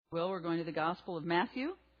Well, we're going to the Gospel of Matthew,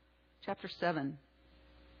 chapter 7.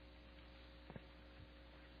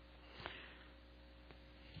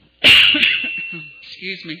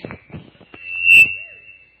 Excuse me.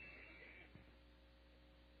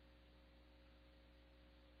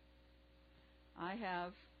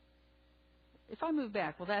 If I move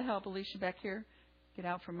back, will that help, Alicia, back here? Get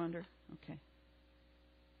out from under? Okay.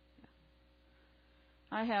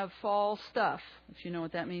 I have fall stuff, if you know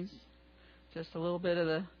what that means. Just a little bit of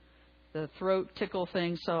the throat tickle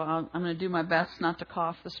thing, so I'm going to do my best not to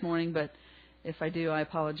cough this morning, but if I do, I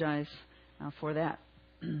apologize for that.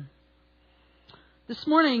 This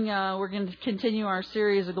morning, we're going to continue our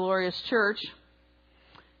series, A Glorious Church.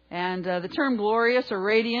 And the term glorious or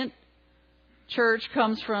radiant church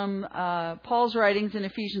comes from Paul's writings in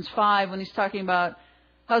Ephesians 5 when he's talking about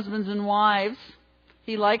husbands and wives.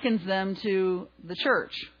 He likens them to the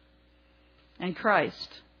church and Christ.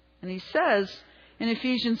 And he says in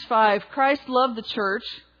Ephesians 5, Christ loved the church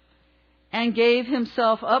and gave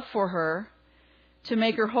himself up for her to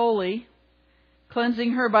make her holy,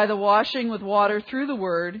 cleansing her by the washing with water through the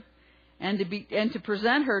word, and to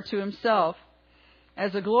present her to himself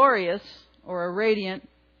as a glorious or a radiant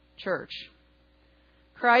church.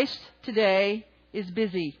 Christ today is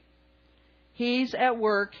busy. He's at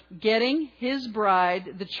work getting his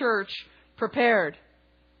bride, the church, prepared.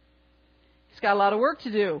 He's got a lot of work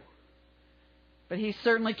to do, but he's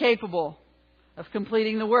certainly capable of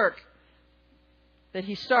completing the work that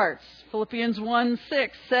he starts. Philippians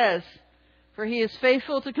 1:6 says, "For he is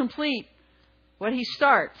faithful to complete what he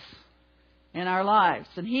starts in our lives."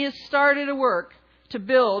 And he has started a work to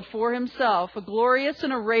build for himself a glorious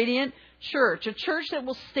and a radiant church, a church that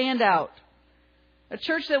will stand out, a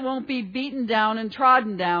church that won't be beaten down and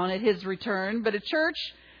trodden down at his return, but a church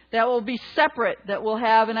that will be separate, that will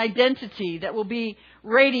have an identity, that will be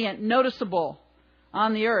radiant, noticeable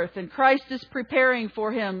on the earth. And Christ is preparing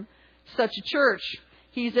for him such a church.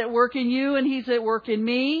 He's at work in you and he's at work in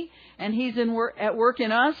me, and he's at work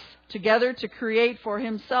in us together to create for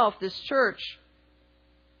himself this church.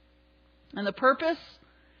 And the purpose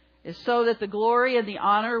is so that the glory and the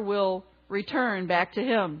honor will return back to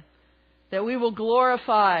him, that we will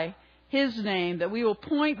glorify his name, that we will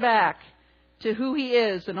point back to who he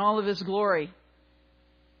is in all of his glory.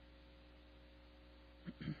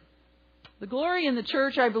 The glory in the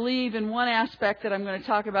church, I believe, in one aspect that I'm going to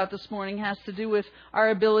talk about this morning, has to do with our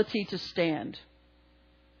ability to stand.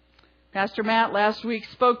 Pastor Matt last week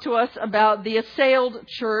spoke to us about the assailed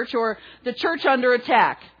church, or the church under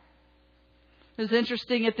attack. It was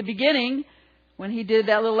interesting at the beginning when he did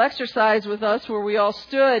that little exercise with us where we all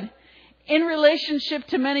stood. In relationship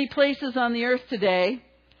to many places on the earth today,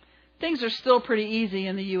 things are still pretty easy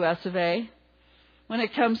in the U.S. of A. when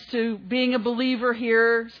it comes to being a believer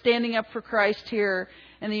here, standing up for Christ here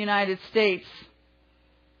in the United States.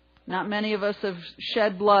 Not many of us have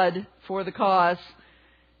shed blood for the cause.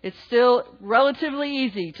 It's still relatively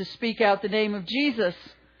easy to speak out the name of Jesus.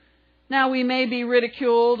 Now, we may be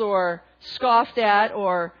ridiculed or scoffed at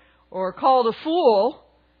or called a fool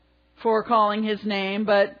for calling his name,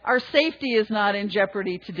 but our safety is not in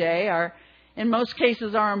jeopardy today. In most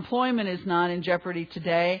cases, our employment is not in jeopardy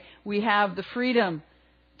today. We have the freedom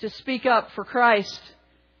to speak up for Christ.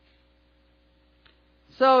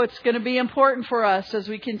 So it's going to be important for us as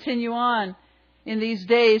we continue on in these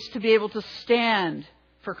days to be able to stand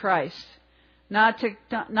for Christ, not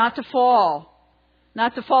to fall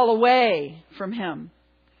away from him,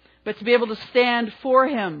 but to be able to stand for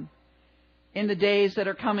him in the days that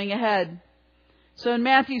are coming ahead. So in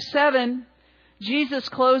Matthew 7, Jesus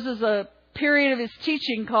closes a period of his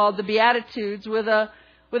teaching called the Beatitudes with a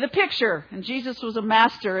picture. And Jesus was a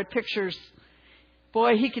master at pictures.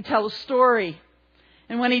 Boy, he could tell a story.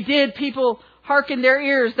 And when he did, people hearkened their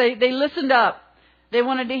ears. They listened up. They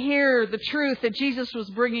wanted to hear the truth that Jesus was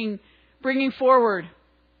bringing forward.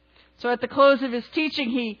 So at the close of his teaching,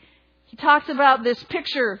 he talks about this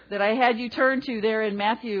picture that I had you turn to there in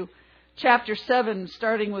Matthew chapter 7,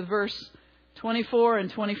 starting with verse 24 and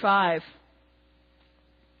 25.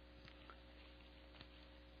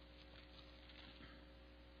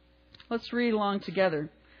 Let's read along together.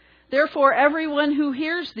 "Therefore, everyone who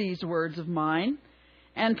hears these words of mine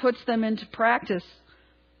and puts them into practice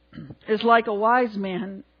is like a wise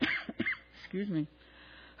man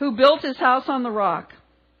who built his house on the rock.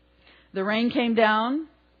 The rain came down,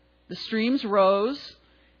 the streams rose,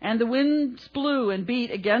 and the winds blew and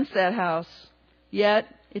beat against that house,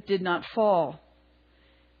 yet it did not fall,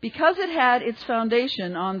 because it had its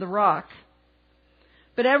foundation on the rock.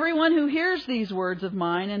 But everyone who hears these words of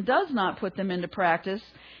mine and does not put them into practice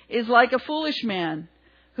is like a foolish man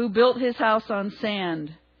who built his house on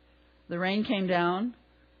sand. The rain came down,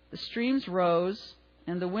 the streams rose,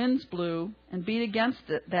 and the winds blew and beat against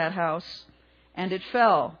that house, and it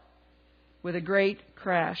fell with a great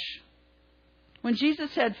crash. When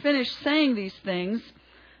Jesus had finished saying these things,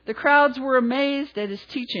 the crowds were amazed at his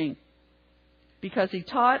teaching, because he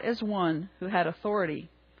taught as one who had authority,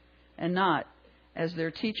 and not as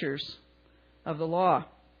their teachers of the law.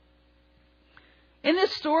 In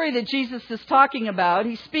this story that Jesus is talking about,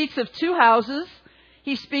 he speaks of two houses,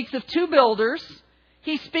 he speaks of two builders,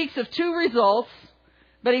 he speaks of two results,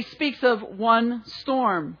 but he speaks of one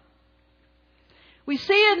storm. We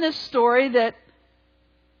see in this story that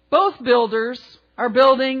both builders are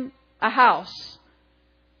building a house.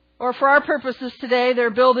 Or for our purposes today, they're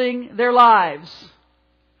building their lives.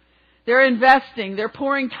 They're investing, they're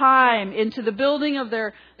pouring time into the building of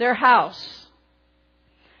their house.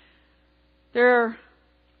 They're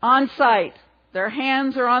on site. Their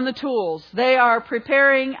hands are on the tools. They are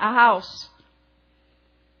preparing a house.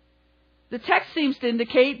 The text seems to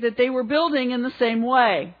indicate that they were building in the same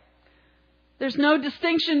way. There's no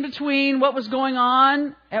distinction between what was going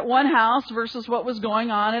on at one house versus what was going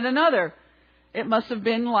on at another. It must have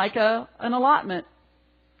been like an allotment.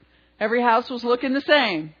 Every house was looking the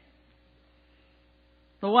same.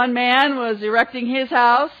 The one man was erecting his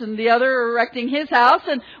house and the other erecting his house.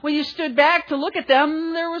 And when you stood back to look at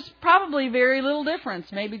them, there was probably very little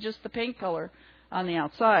difference. Maybe just the paint color on the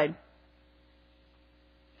outside.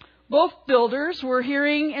 Both builders were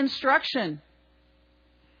hearing instruction.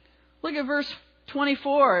 Look at verse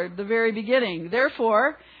 24, the very beginning.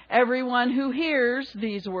 Therefore, everyone who hears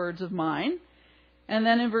these words of mine. And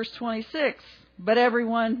then in verse 26, but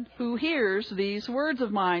everyone who hears these words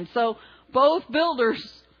of mine. So both builders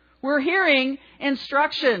were hearing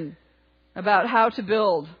instruction about how to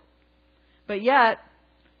build. But yet,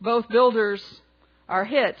 both builders are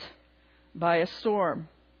hit by a storm.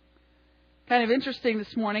 Kind of interesting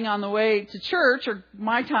this morning on the way to church, or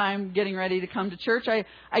my time getting ready to come to church,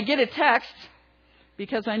 I get a text,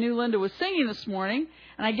 because I knew Linda was singing this morning,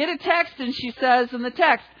 and I get a text and she says in the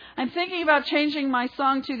text, I'm thinking about changing my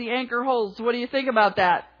song to The Anchor Holds. What do you think about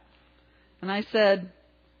that? And I said,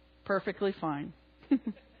 perfectly fine.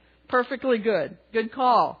 Perfectly good. Good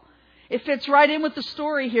call. It fits right in with the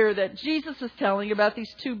story here that Jesus is telling about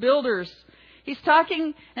these two builders. He's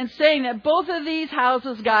talking and saying that both of these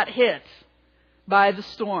houses got hit by the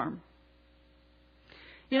storm.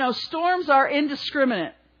 You know, storms are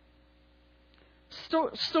indiscriminate.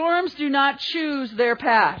 Storms do not choose their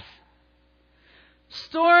path.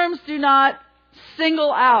 Storms do not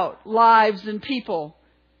single out lives and people.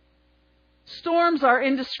 Storms are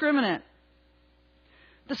indiscriminate.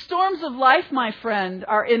 The storms of life, my friend,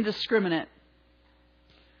 are indiscriminate.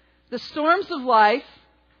 The storms of life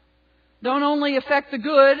don't only affect the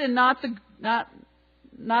good and not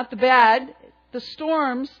the bad. The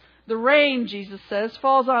storms, the rain, Jesus says,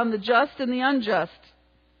 falls on the just and the unjust.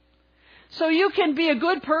 So you can be a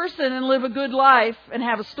good person and live a good life and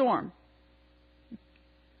have a storm.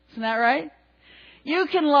 Isn't that right? You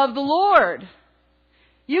can love the Lord.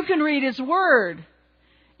 You can read His Word.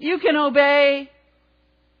 You can obey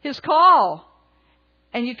His call.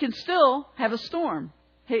 And you can still have a storm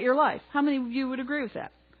hit your life. How many of you would agree with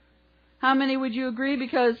that? How many would you agree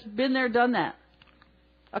because been there, done that?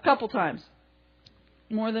 A couple times.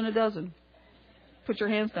 More than a dozen. Put your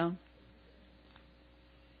hands down.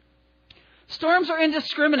 Storms are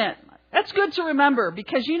indiscriminate. That's good to remember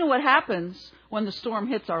because you know what happens when the storm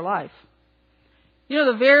hits our life. You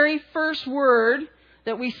know the very first word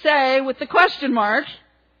that we say with the question mark,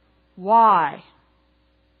 why?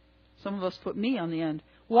 Some of us put me on the end.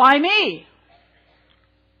 Why me?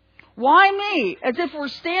 Why me? As if we're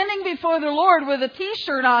standing before the Lord with a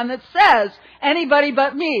t-shirt on that says, anybody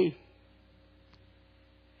but me.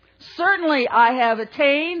 Certainly I have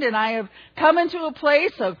attained and I have come into a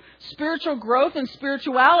place of spiritual growth and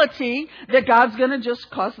spirituality that God's going to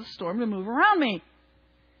just cause the storm to move around me.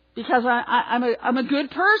 Because I'm a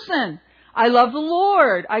good person. I love the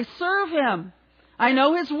Lord. I serve Him. I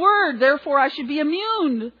know His Word. Therefore I should be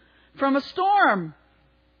immune from a storm.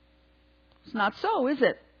 It's not so, is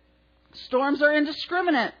it? Storms are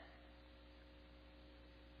indiscriminate.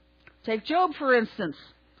 Take Job, for instance.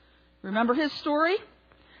 Remember his story?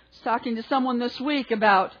 I was talking to someone this week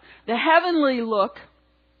about the heavenly look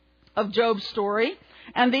of Job's story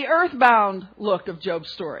and the earthbound look of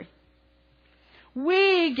Job's story.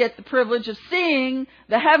 We get the privilege of seeing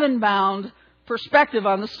the heaven-bound perspective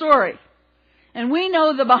on the story. And we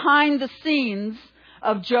know the behind the scenes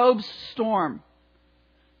of Job's storm.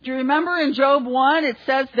 Do you remember in Job 1, it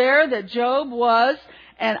says there that Job was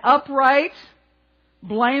an upright,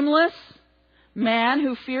 blameless, man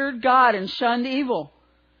who feared God and shunned evil.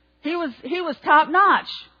 He was top notch.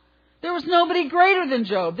 There was nobody greater than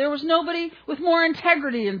Job. There was nobody with more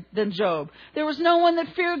integrity than Job. There was no one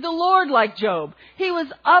that feared the Lord like Job. He was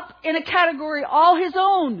up in a category all his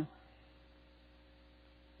own.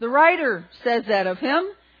 The writer says that of him.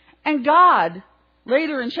 And God,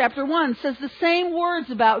 later in chapter 1, says the same words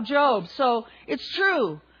about Job. So it's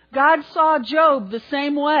true. God saw Job the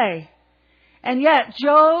same way. And yet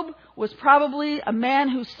Job was probably a man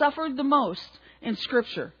who suffered the most in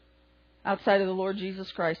Scripture, outside of the Lord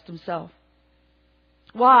Jesus Christ himself.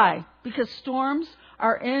 Why? Because storms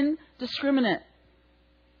are indiscriminate.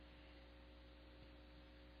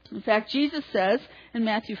 In fact, Jesus says in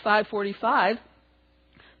Matthew 5:45,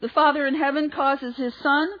 the Father in heaven causes his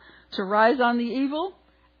sun to rise on the evil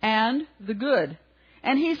and the good,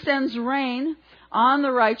 and he sends rain on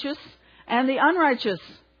the righteous and the unrighteous.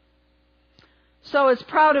 So as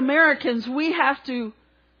proud Americans, we have to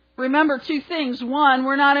remember two things. One,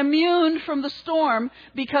 we're not immune from the storm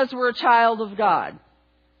because we're a child of God.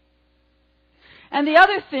 And the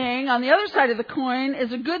other thing, on the other side of the coin,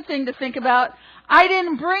 is a good thing to think about. I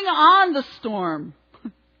didn't bring on the storm.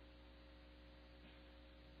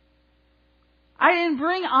 I didn't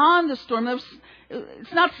bring on the storm.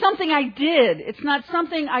 It's not something I did. It's not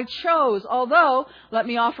something I chose. Although, let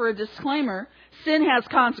me offer a disclaimer, sin has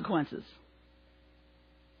consequences.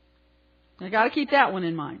 I've got to keep that one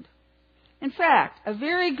in mind. In fact, a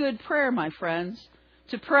very good prayer, my friends,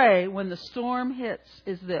 to pray when the storm hits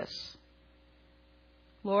is this.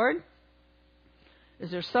 Lord, is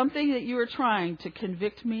there something that you are trying to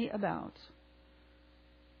convict me about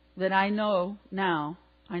that I know now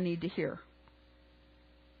I need to hear?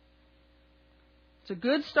 It's a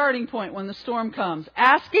good starting point when the storm comes.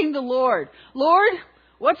 Asking the Lord, Lord,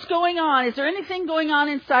 what's going on? Is there anything going on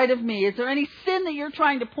inside of me? Is there any sin that you're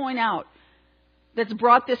trying to point out that's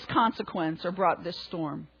brought this consequence or brought this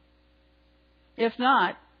storm? If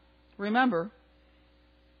not, remember,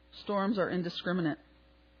 storms are indiscriminate.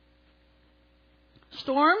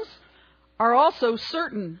 Storms are also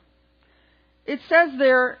certain. It says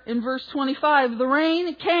there in verse 25, the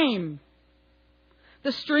rain came,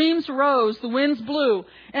 the streams rose, the winds blew.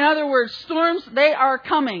 In other words, storms, they are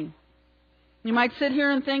coming. You might sit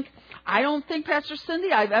here and think, I don't think, Pastor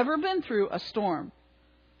Cindy, I've ever been through a storm.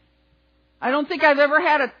 I don't think I've ever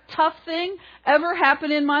had a tough thing ever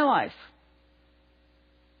happen in my life.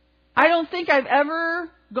 I don't think I've ever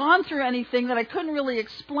gone through anything that I couldn't really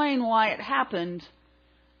explain why it happened.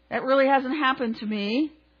 That really hasn't happened to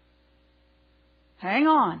me. Hang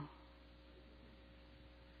on.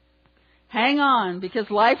 Hang on, because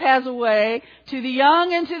life has a way, to the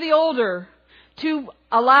young and to the older, to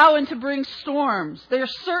allow and to bring storms. They're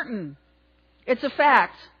certain. It's a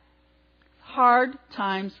fact. Hard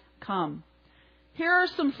times come. Here are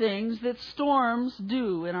some things that storms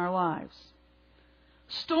do in our lives.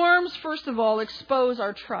 Storms, first of all, expose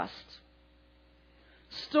our trust.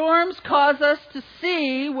 Storms cause us to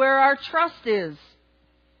see where our trust is.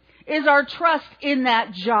 Is our trust in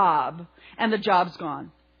that job and the job's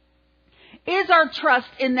gone? Is our trust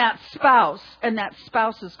in that spouse and that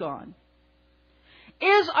spouse is gone?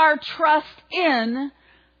 Is our trust in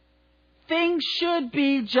things should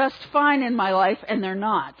be just fine in my life and they're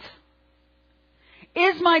not?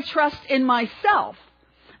 Is my trust in myself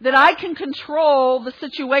that I can control the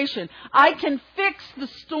situation? I can fix the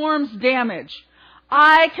storm's damage.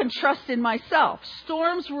 I can trust in myself.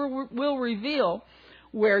 Storms will reveal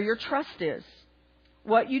where your trust is,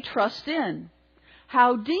 what you trust in.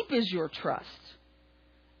 How deep is your trust?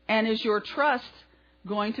 And is your trust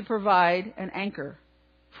going to provide an anchor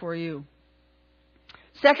for you?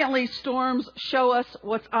 Secondly, storms show us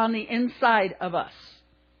what's on the inside of us.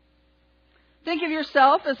 Think of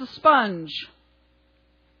yourself as a sponge.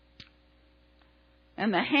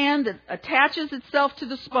 And the hand that attaches itself to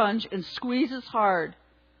the sponge and squeezes hard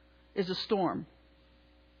is a storm.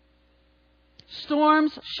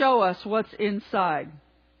 Storms show us what's inside.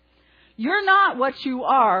 You're not what you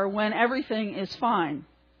are when everything is fine.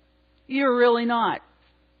 You're really not.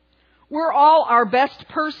 We're all our best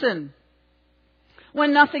person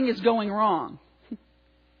when nothing is going wrong.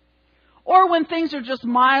 Or when things are just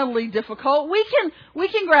mildly difficult, we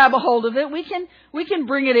can grab a hold of it. We can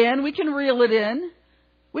bring it in. We can reel it in.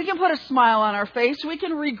 We can put a smile on our face. We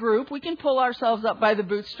can regroup. We can pull ourselves up by the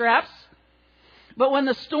bootstraps. But when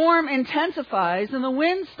the storm intensifies and the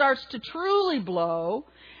wind starts to truly blow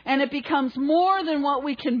and it becomes more than what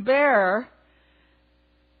we can bear,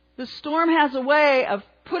 the storm has a way of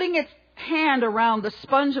putting its hand around the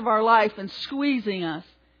sponge of our life and squeezing us.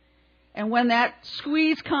 And when that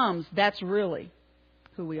squeeze comes, that's really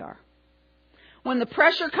who we are. when the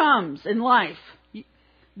pressure comes in life,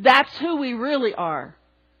 that's who we really are.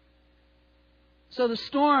 So the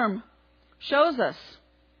storm shows us,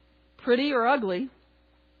 pretty or ugly,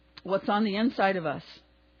 what's on the inside of us.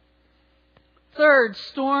 Third,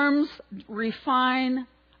 storms refine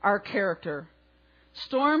our character.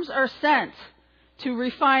 Storms are sent to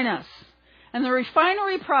refine us. And the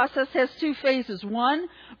refinery process has two phases. One,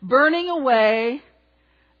 burning away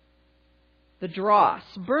the dross,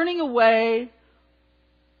 burning away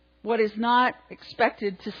what is not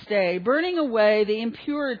expected to stay, burning away the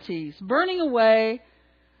impurities, burning away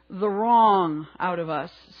the wrong out of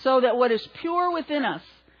us, so that what is pure within us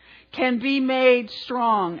can be made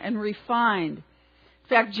strong and refined. In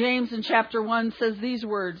fact, James in chapter 1 says these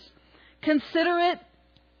words, consider it,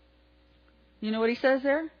 you know what he says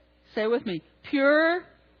there? Say it with me, pure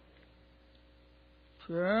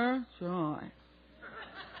joy.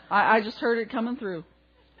 I just heard it coming through.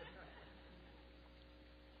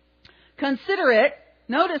 Consider it,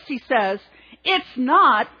 notice he says, it's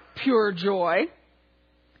not pure joy.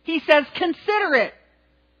 He says, consider it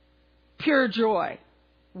pure joy.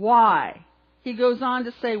 Why? He goes on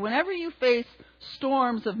to say, whenever you face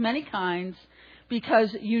storms of many kinds,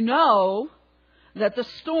 because you know that the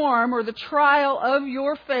storm or the trial of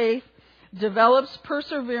your faith develops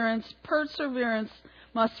perseverance. Perseverance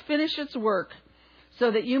must finish its work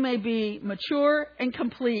so that you may be mature and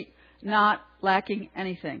complete, not lacking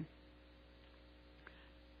anything.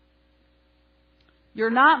 You're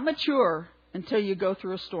not mature until you go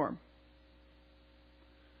through a storm.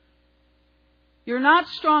 You're not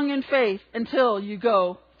strong in faith until you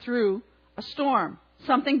go through a storm.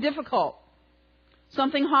 Something difficult.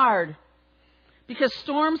 Something hard. Because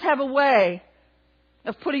storms have a way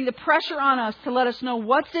of putting the pressure on us to let us know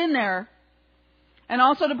what's in there. And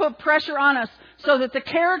also to put pressure on us so that the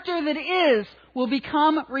character that is will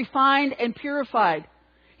become refined and purified.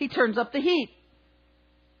 He turns up the heat.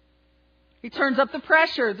 He turns up the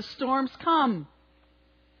pressure. The storms come.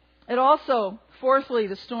 It also, fourthly,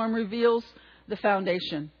 the storm reveals the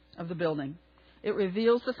foundation of the building. It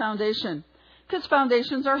reveals the foundation. Because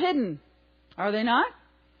foundations are hidden. Are they not?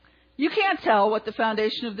 You can't tell what the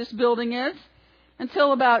foundation of this building is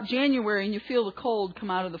until about January and you feel the cold come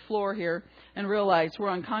out of the floor here and realize we're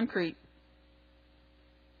on concrete.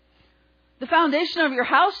 The foundation of your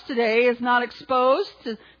house today is not exposed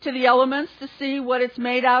to the elements to see what it's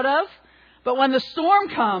made out of. But when the storm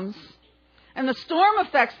comes and the storm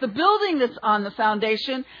affects the building that's on the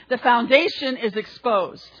foundation is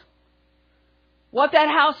exposed. What that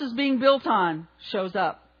house is being built on shows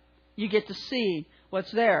up. You get to see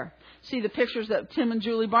what's there. See the pictures that Tim and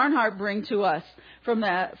Julie Barnhart bring to us from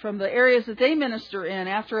the areas that they minister in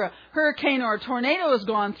after a hurricane or a tornado has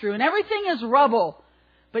gone through and everything is rubble.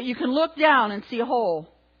 But you can look down and see a hole.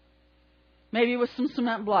 Maybe with some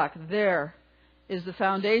cement block. There is the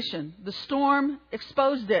foundation. The storm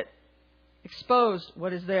exposed it. Exposed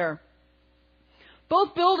what is there.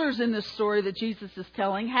 Both builders in this story that Jesus is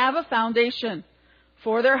telling have a foundation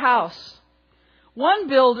for their house. One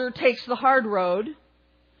builder takes the hard road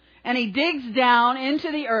and he digs down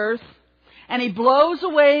into the earth and he blows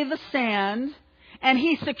away the sand and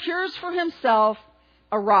he secures for himself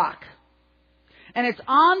a rock. And it's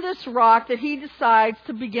on this rock that he decides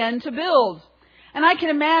to begin to build. And I can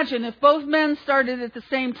imagine if both men started at the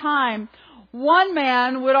same time, one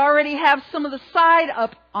man would already have some of the side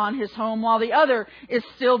up on his home while the other is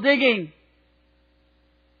still digging.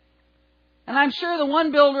 And I'm sure the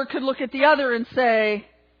one builder could look at the other and say,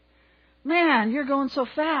 man, you're going so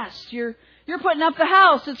fast. You're putting up the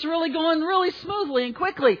house. It's really going really smoothly and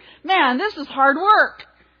quickly. Man, this is hard work.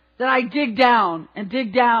 Then I dig down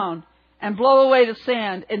and blow away the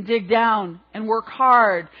sand and dig down and work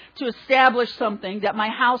hard to establish something that my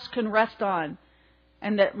house can rest on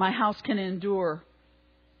and that my house can endure.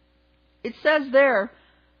 It says there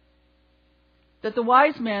that the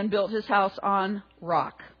wise man built his house on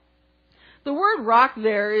rock. The word rock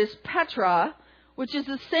there is Petra, which is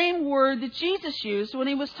the same word that Jesus used when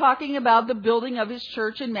he was talking about the building of his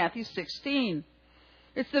church in Matthew 16.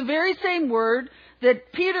 It's the very same word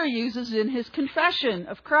that Peter uses in his confession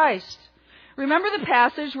of Christ. Remember the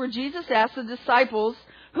passage where Jesus asked the disciples,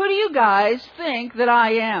 who do you guys think that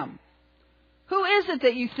I am? Who is it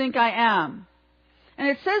that you think I am? And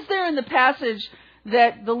it says there in the passage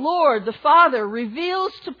that the Lord, the Father,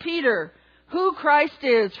 reveals to Peter who Christ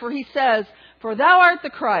is. For he says, for thou art the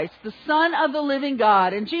Christ, the Son of the living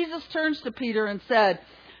God. And Jesus turns to Peter and said,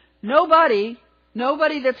 nobody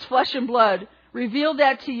that's flesh and blood revealed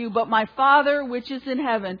that to you, but my Father which is in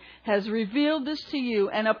heaven has revealed this to you.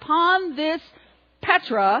 And upon this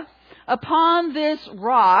Petra, upon this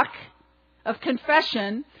rock, of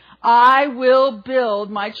confession, I will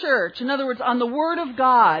build my church. In other words, on the Word of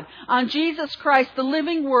God, on Jesus Christ, the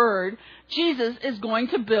living Word, Jesus is going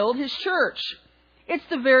to build His church. It's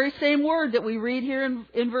the very same word that we read here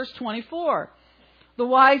in verse 24. The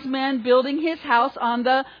wise man building his house on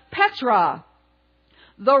the Petra,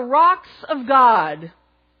 the rocks of God.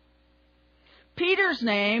 Peter's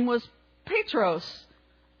name was Petros,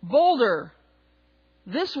 boulder.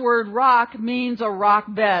 This word rock means a rock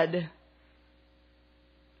bed.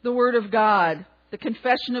 The Word of God, the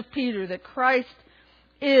confession of Peter that Christ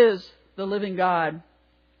is the living God.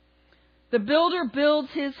 The builder builds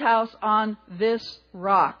his house on this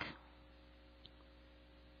rock.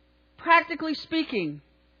 Practically speaking,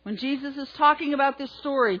 when Jesus is talking about this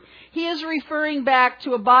story, He is referring back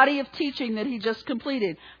to a body of teaching that He just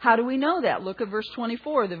completed. How do we know that? Look at verse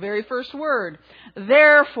 24, the very first word.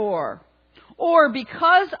 Therefore, or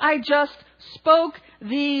because I just spoke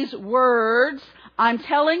these words, I'm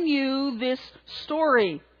telling you this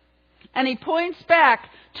story. And He points back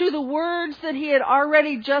to the words that He had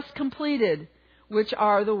already just completed, which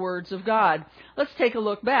are the words of God. Let's take a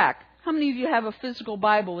look back. How many of you have a physical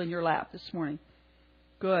Bible in your lap this morning?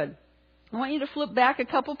 Good. I want you to flip back a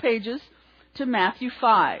couple pages to Matthew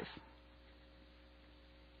 5.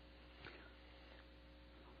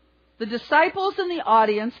 The disciples in the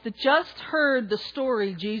audience that just heard the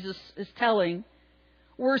story Jesus is telling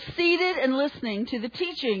were seated and listening to the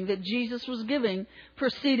teaching that Jesus was giving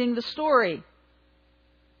preceding the story.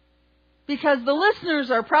 Because the listeners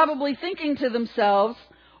are probably thinking to themselves,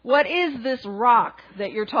 what is this rock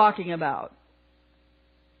that you're talking about?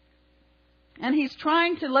 And He's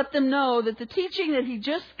trying to let them know that the teaching that He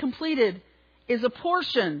just completed is a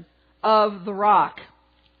portion of the rock.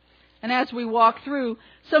 And as we walk through,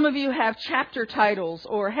 some of you have chapter titles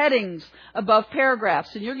or headings above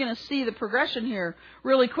paragraphs, and you're going to see the progression here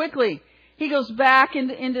really quickly. He goes back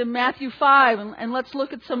into Matthew 5, and let's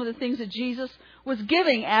look at some of the things that Jesus was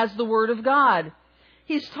giving as the Word of God.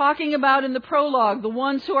 He's talking about in the prologue, the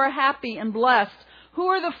ones who are happy and blessed. Who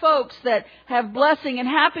are the folks that have blessing and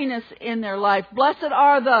happiness in their life? Blessed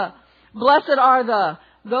are the.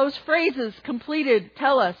 Those phrases completed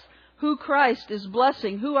tell us who Christ is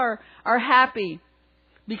blessing, who are happy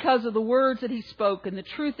because of the words that He spoke and the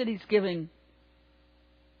truth that He's giving.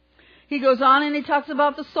 He goes on and He talks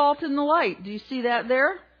about the salt and the light. Do you see that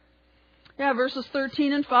there? Yeah, verses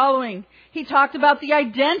 13 and following. He talked about the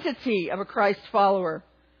identity of a Christ follower.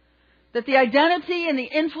 That the identity and the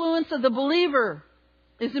influence of the believer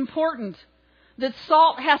is important. That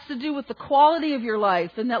salt has to do with the quality of your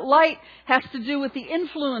life, and that light has to do with the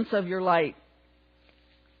influence of your light.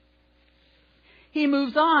 He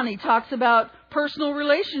moves on. He talks about personal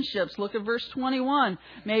relationships. Look at verse 21.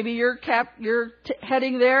 Maybe your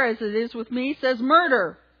heading there, as it is with me, says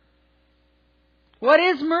murder. What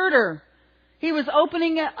is murder? He was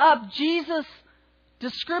opening up Jesus'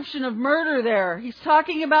 description of murder there. He's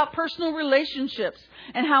talking about personal relationships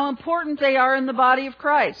and how important they are in the body of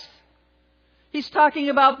Christ. He's talking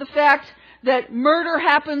about the fact that murder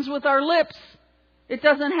happens with our lips. It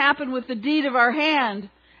doesn't happen with the deed of our hand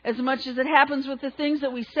as much as it happens with the things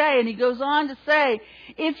that we say. And he goes on to say,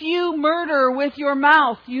 if you murder with your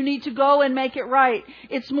mouth, you need to go and make it right.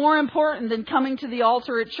 It's more important than coming to the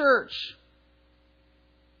altar at church.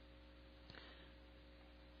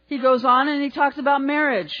 He goes on and he talks about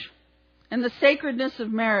marriage and the sacredness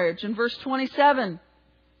of marriage. In verse 27,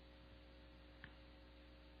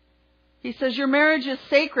 he says, your marriage is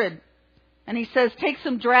sacred. And he says, take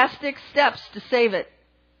some drastic steps to save it.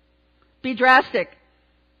 Be drastic.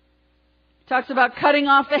 He talks about cutting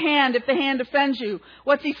off the hand if the hand offends you.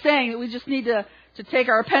 What's he saying? That we just need to take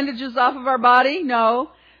our appendages off of our body?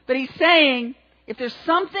 No. But he's saying, if there's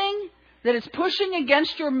something that is pushing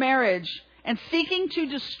against your marriage and seeking to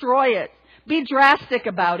destroy it, be drastic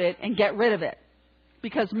about it and get rid of it.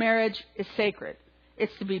 Because marriage is sacred.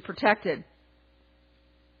 It's to be protected.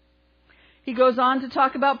 He goes on to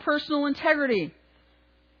talk about personal integrity,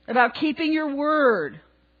 about keeping your word,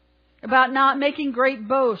 about not making great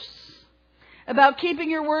boasts, about keeping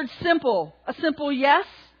your word simple. A simple yes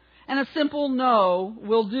and a simple no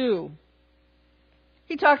will do.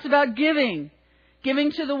 He talks about giving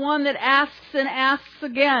to the one that asks and asks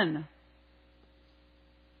again.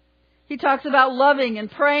 He talks about loving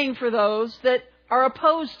and praying for those that are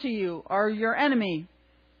opposed to you, are your enemy.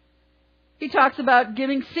 He talks about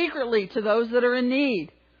giving secretly to those that are in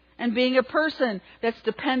need and being a person that's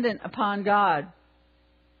dependent upon God.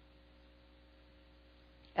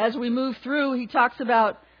 As we move through, he talks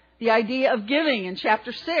about the idea of giving in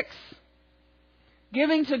chapter 6.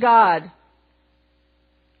 Giving to God.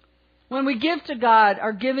 When we give to God,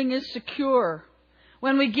 our giving is secure.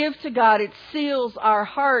 When we give to God, it seals our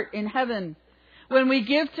heart in heaven. When we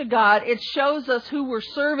give to God, it shows us who we're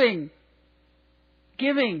serving.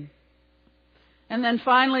 Giving. And then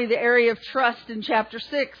finally, the area of trust in chapter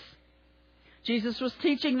 6. Jesus was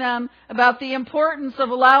teaching them about the importance of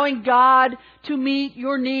allowing God to meet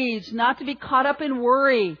your needs, not to be caught up in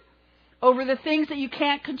worry over the things that you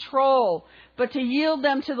can't control, but to yield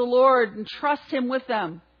them to the Lord and trust Him with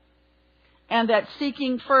them. And that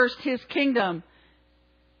seeking first His kingdom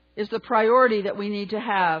is the priority that we need to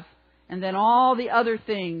have. And then all the other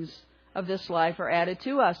things of this life are added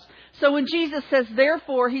to us. So when Jesus says,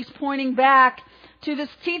 therefore, He's pointing back to this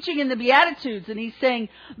teaching in the Beatitudes. And He's saying,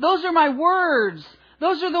 those are my words.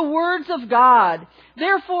 Those are the words of God.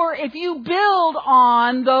 Therefore, if you build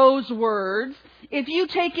on those words, if you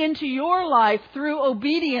take into your life through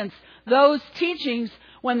obedience those teachings,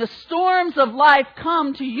 when the storms of life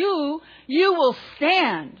come to you, you will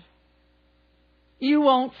stand. You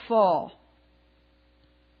won't fall.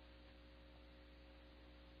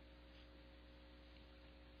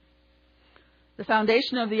 The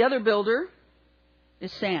foundation of the other builder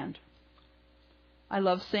is sand. I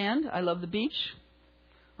love sand. I love the beach.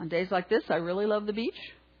 On days like this, I really love the beach.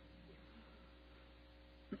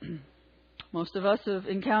 Most of us have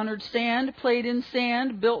encountered sand, played in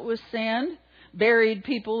sand, built with sand, buried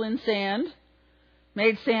people in sand,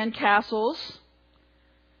 made sand castles.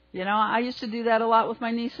 You know, I used to do that a lot with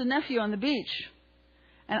my niece and nephew on the beach.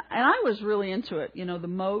 And I was really into it. You know, the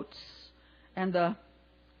moats and the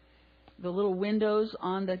little windows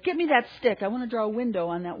on the... Give me that stick. I want to draw a window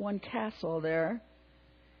on that one castle there.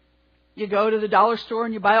 You go to the dollar store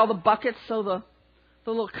and you buy all the buckets so the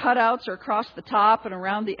little cutouts are across the top and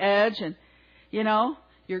around the edge. And, you know,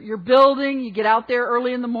 you're building. You get out there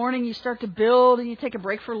early in the morning. You start to build and you take a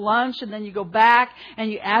break for lunch. And then you go back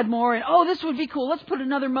and you add more. And, oh, this would be cool. Let's put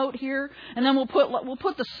another moat here. And then we'll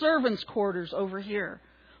put the servants' quarters over here.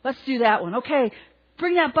 Let's do that one. Okay,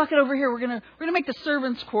 bring that bucket over here. We're gonna make the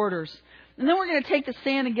servants' quarters. And then we're going to take the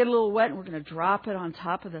sand and get a little wet and we're going to drop it on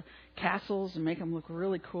top of the castles and make them look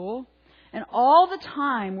really cool. And all the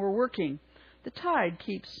time we're working, the tide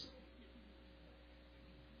keeps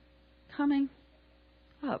coming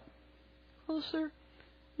up closer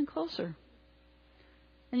and closer.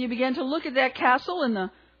 And you begin to look at that castle in the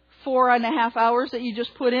 4.5 hours that you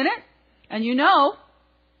just put in it, and you know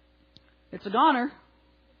it's a goner.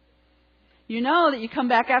 You know that you come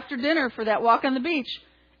back after dinner for that walk on the beach.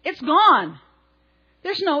 It's gone.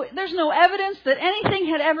 There's no evidence that anything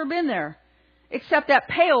had ever been there, except that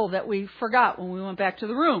pail that we forgot when we went back to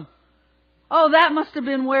the room. Oh, that must have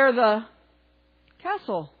been where the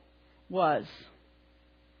castle was.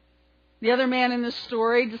 The other man in this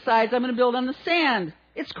story decides, I'm going to build on the sand.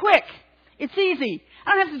 It's quick. It's easy.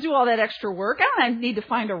 I don't have to do all that extra work. I don't need to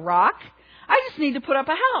find a rock. I just need to put up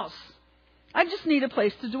a house. I just need a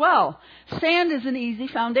place to dwell. Sand is an easy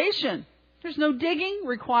foundation. There's no digging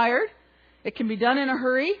required. It can be done in a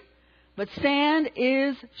hurry. But sand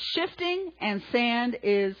is shifting and sand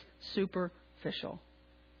is superficial.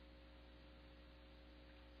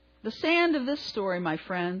 The sand of this story, my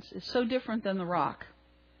friends, is so different than the rock.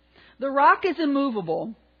 The rock is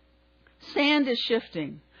immovable. Sand is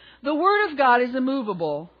shifting. The Word of God is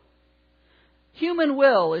immovable. Human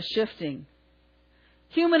will is shifting.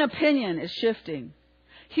 Human opinion is shifting.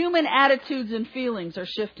 Human attitudes and feelings are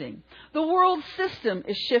shifting. The world system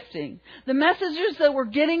is shifting. The messages that we're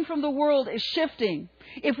getting from the world is shifting.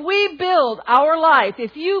 If we build our life,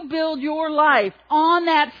 if you build your life on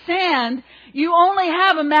that sand, you only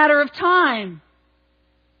have a matter of time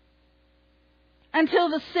until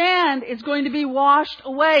the sand is going to be washed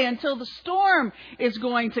away, until the storm is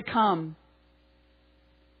going to come.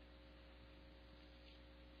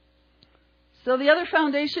 So the other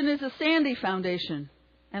foundation is a sandy foundation.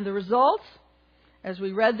 And the result, as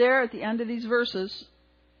we read there at the end of these verses,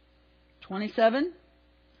 27,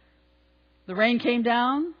 the rain came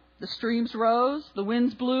down, the streams rose, the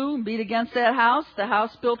winds blew and beat against that house, the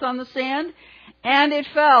house built on the sand, and it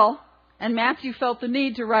fell. And Matthew felt the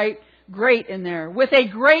need to write great in there. With a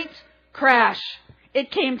great crash,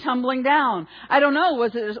 it came tumbling down. I don't know,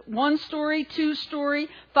 was it a 1-story, 2-story,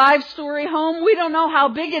 5-story home? We don't know how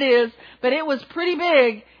big it is, but it was pretty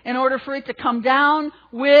big in order for it to come down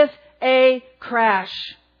with a crash.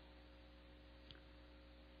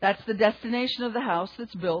 That's the destination of the house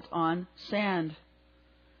that's built on sand.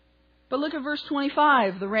 But look at verse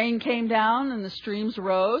 25. The rain came down and the streams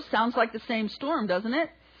rose. Sounds like the same storm, doesn't it?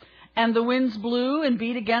 And the winds blew and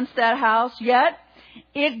beat against that house, yet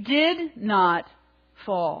it did not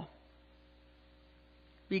fall,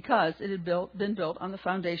 because it had been built on the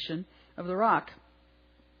foundation of the rock.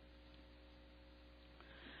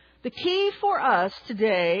 The key for us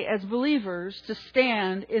today as believers to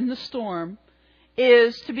stand in the storm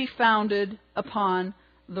is to be founded upon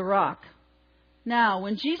the rock. Now,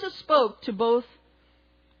 when Jesus spoke to both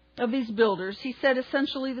of these builders, he said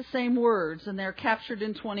essentially the same words, and they're captured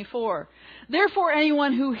in 24. Therefore,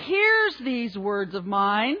 anyone who hears these words of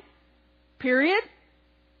mine, period.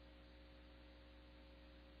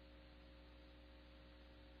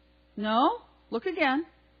 No? Look again.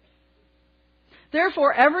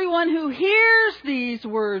 Therefore, everyone who hears these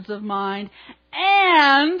words of mine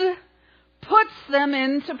and puts them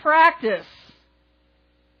into practice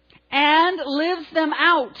and lives them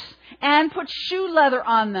out and puts shoe leather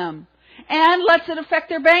on them and lets it affect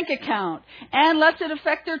their bank account and lets it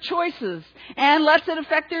affect their choices and lets it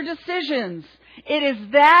affect their decisions, it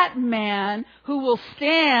is that man who will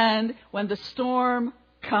stand when the storm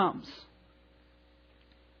comes.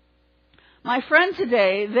 My friend,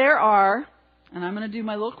 today there are, and I'm going to do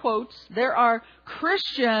my little quotes, there are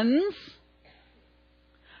Christians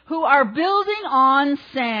who are building on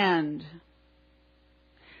sand.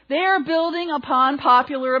 They are building upon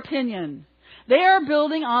popular opinion. They are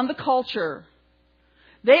building on the culture.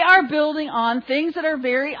 They are building on things that are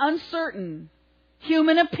very uncertain.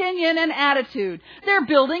 Human opinion and attitude. They're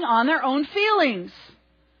building on their own feelings.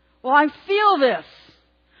 Well, I feel this.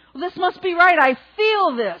 Well, this must be right. I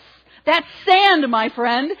feel this. That's sand, my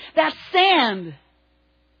friend. That's sand.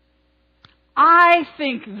 I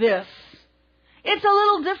think this. It's a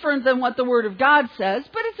little different than what the Word of God says,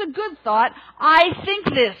 but it's a good thought. I think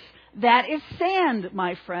this. That is sand,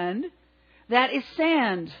 my friend. That is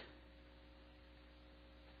sand.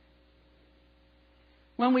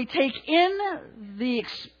 When we take in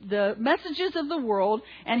the messages of the world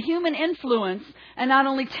and human influence and not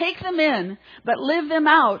only take them in, but live them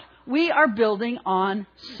out, we are building on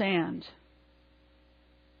sand.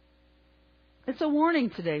 It's a warning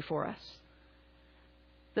today for us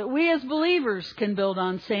that we as believers can build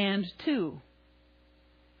on sand too.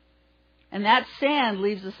 And that sand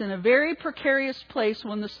leaves us in a very precarious place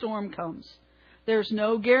when the storm comes. There's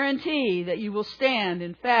no guarantee that you will stand.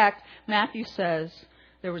 In fact, Matthew says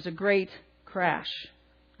there was a great crash,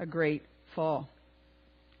 a great fall.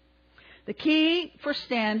 The key for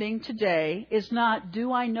standing today is not,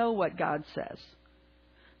 do I know what God says?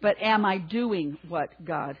 But am I doing what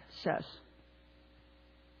God says?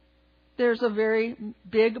 There's a very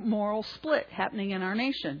big moral split happening in our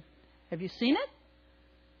nation. Have you seen it?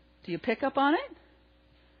 Do you pick up on it?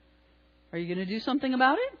 Are you going to do something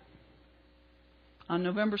about it? On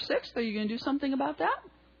November 6th, are you going to do something about that?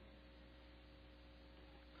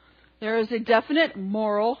 There is a definite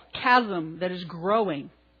moral chasm that is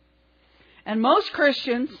growing. And most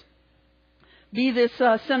Christians, be this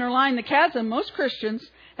center line, the chasm, most Christians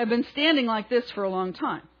have been standing like this for a long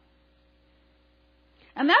time.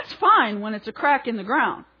 And that's fine when it's a crack in the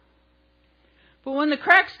ground. But when the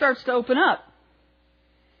crack starts to open up,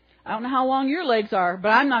 I don't know how long your legs are, but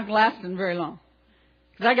I'm not lasting very long.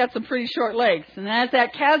 Because I got some pretty short legs. And as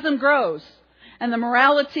that chasm grows, and the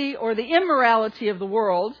morality or the immorality of the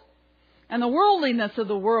world, and the worldliness of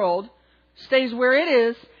the world stays where it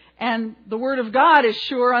is, and the Word of God is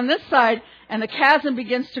sure on this side, and the chasm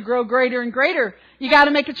begins to grow greater and greater, you got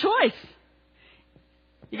to make a choice.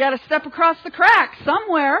 You got to step across the crack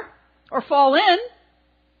somewhere, or fall in.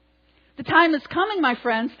 The time is coming, my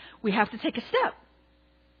friends, we have to take a step.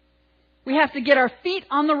 We have to get our feet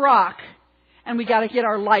on the rock, and we got to get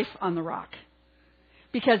our life on the rock.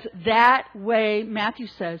 Because that way, Matthew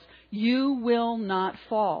says, you will not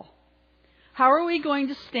fall. How are we going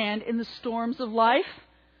to stand in the storms of life?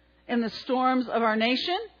 In the storms of our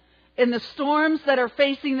nation? In the storms that are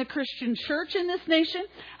facing the Christian church in this nation?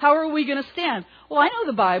 How are we going to stand? Well, I know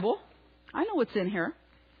the Bible. I know what's in here.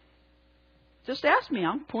 Just ask me.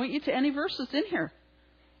 I'll point you to any verses in here.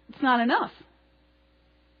 It's not enough.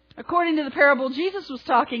 According to the parable Jesus was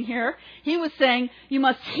talking here, he was saying you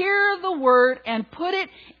must hear the word and put it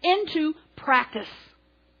into practice.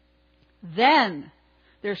 Then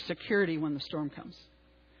there's security when the storm comes.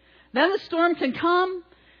 Then the storm can come,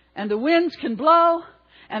 and the winds can blow,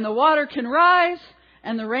 and the water can rise,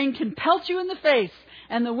 and the rain can pelt you in the face,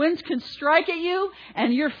 and the winds can strike at you,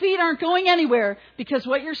 and your feet aren't going anywhere, because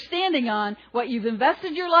what you're standing on, what you've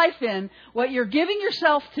invested your life in, what you're giving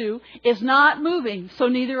yourself to, is not moving, so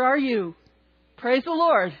neither are you. Praise the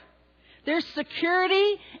Lord. There's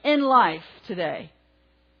security in life today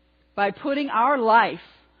by putting our life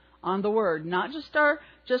on the Word, not just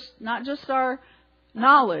our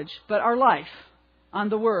knowledge, but our life on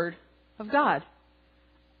the Word of God.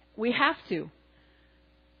 We have to.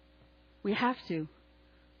 We have to.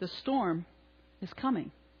 The storm is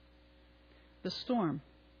coming. The storm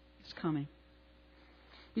is coming.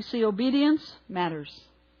 You see, obedience matters.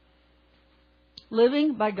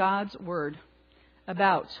 Living by God's Word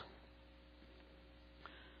about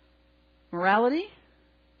morality,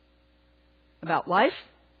 about life,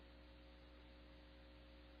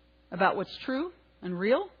 about what's true and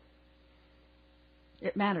real,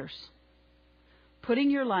 it matters. Putting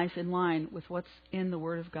your life in line with what's in the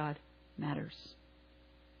Word of God matters.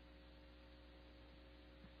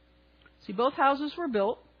 See, both houses were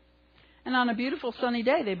built, and on a beautiful sunny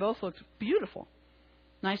day, they both looked beautiful.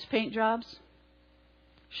 Nice paint jobs.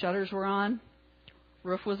 Shutters were on.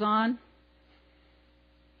 Roof was on.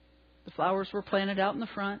 The flowers were planted out in the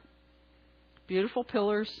front. Beautiful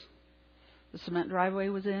pillars. The cement driveway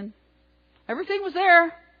was in. Everything was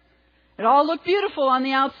there. It all looked beautiful on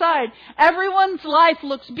the outside. Everyone's life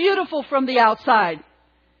looks beautiful from the outside.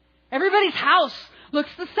 Everybody's house looks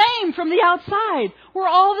the same from the outside. We're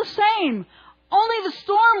all the same. Only the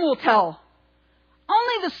storm will tell.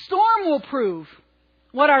 Only the storm will prove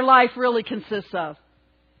what our life really consists of.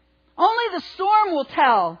 Only the storm will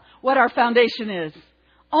tell what our foundation is.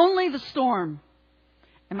 Only the storm.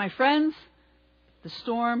 And my friends, the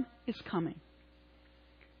storm is coming.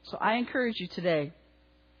 So I encourage you today,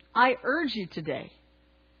 I urge you today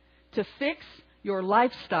to fix your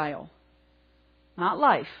lifestyle, not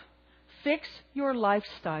life, fix your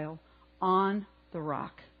lifestyle on the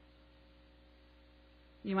rock.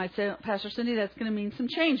 You might say, Pastor Cindy, that's going to mean some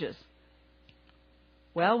changes.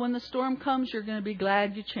 Well, when the storm comes, you're going to be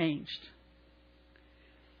glad you changed.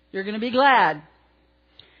 You're going to be glad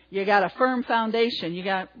you got a firm foundation.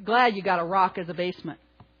 Glad you got a rock as a basement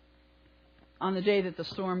on the day that the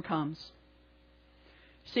storm comes.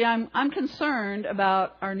 See, I'm concerned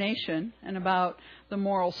about our nation and about the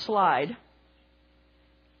moral slide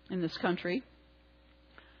in this country.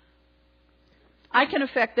 I can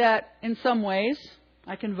affect that in some ways.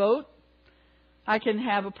 I can vote. I can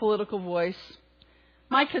have a political voice.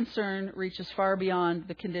 My concern reaches far beyond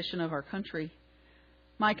the condition of our country.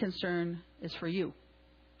 My concern is for you.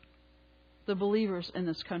 The believers in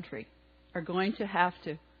this country are going to have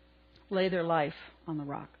to lay their life on the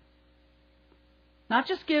rock. Not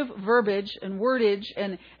just give verbiage and wordage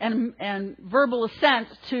and verbal assent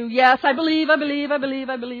to, yes, I believe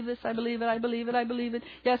this, I believe it.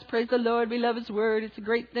 Yes, praise the Lord, we love His Word, it's a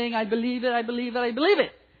great thing, I believe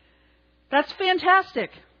it. That's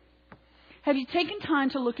fantastic. Have you taken time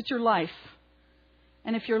to look at your life?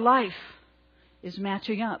 And if your life is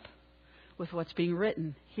matching up with what's being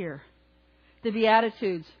written here? The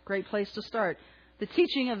Beatitudes, great place to start. The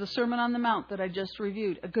teaching of the Sermon on the Mount that I just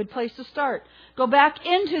reviewed, a good place to start. Go back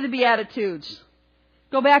into the Beatitudes.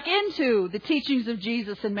 Go back into the teachings of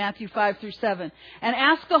Jesus in Matthew 5-7 and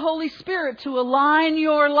ask the Holy Spirit to align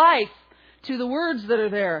your life to the words that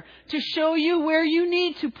are there, to show you where you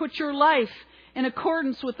need to put your life in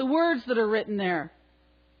accordance with the words that are written there.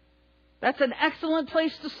 That's an excellent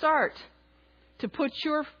place to start, to put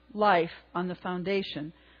your life on the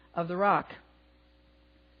foundation of the rock.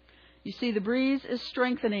 You see, the breeze is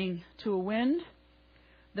strengthening to a wind.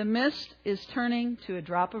 The mist is turning to a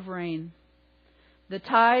drop of rain. The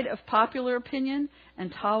tide of popular opinion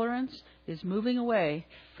and tolerance is moving away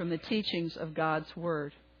from the teachings of God's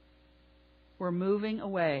Word. We're moving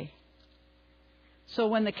away. So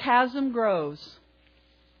when the chasm grows,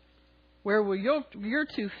 where will your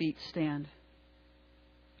 2 feet stand?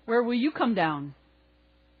 Where will you come down?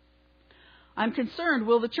 I'm concerned,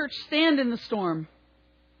 will the church stand in the storm?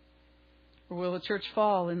 Or will the church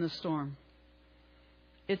fall in the storm?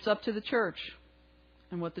 It's up to the church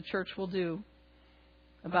and what the church will do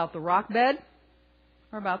about the rock bed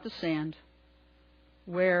or about the sand.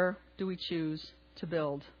 Where do we choose to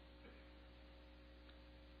build?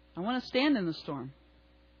 I want to stand in the storm.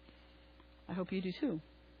 I hope you do too.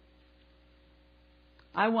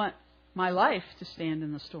 I want my life to stand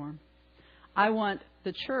in the storm. I want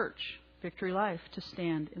the church, Victory Life, to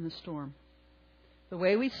stand in the storm. The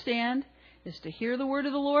way we stand is to hear the word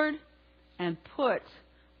of the Lord and put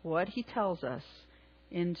what He tells us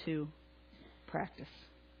into practice.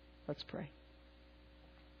 Let's pray.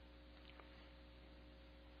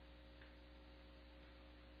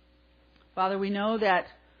 Father, we know that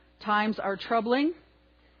times are troubling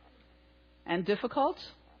and difficult.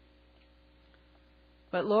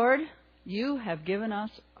 But Lord, You have given us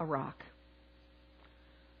a rock.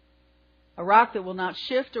 A rock that will not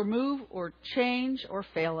shift or move or change or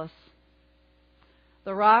fail us.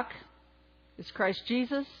 The rock is Christ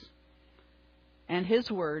Jesus and His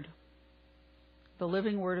Word, the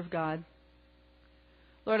living Word of God.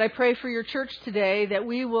 Lord, I pray for Your church today that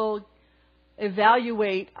we will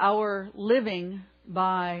evaluate our living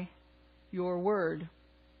by your word.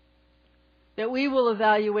 That we will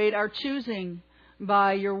evaluate our choosing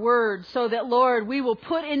by your word, so that, Lord, we will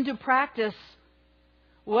put into practice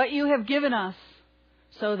what you have given us,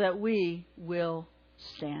 so that we will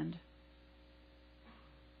stand.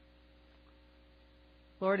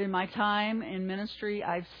 Lord, in my time in ministry,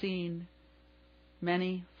 I've seen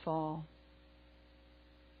many fall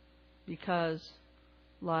because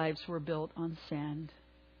lives were built on sand.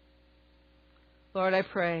 Lord, I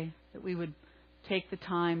pray that we would take the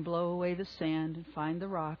time, blow away the sand, and find the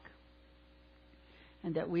rock,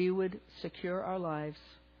 and that we would secure our lives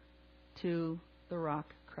to the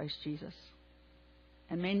rock, Christ Jesus.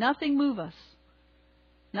 And may nothing move us,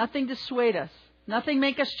 nothing dissuade us, nothing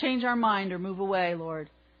make us change our mind or move away, Lord.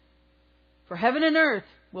 For heaven and earth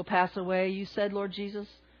will pass away, you said, Lord Jesus,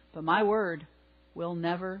 but my word will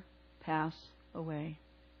never pass away.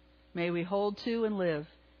 May we hold to and live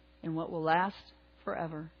in what will last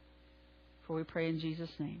forever. For we pray in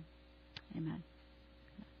Jesus' name. Amen.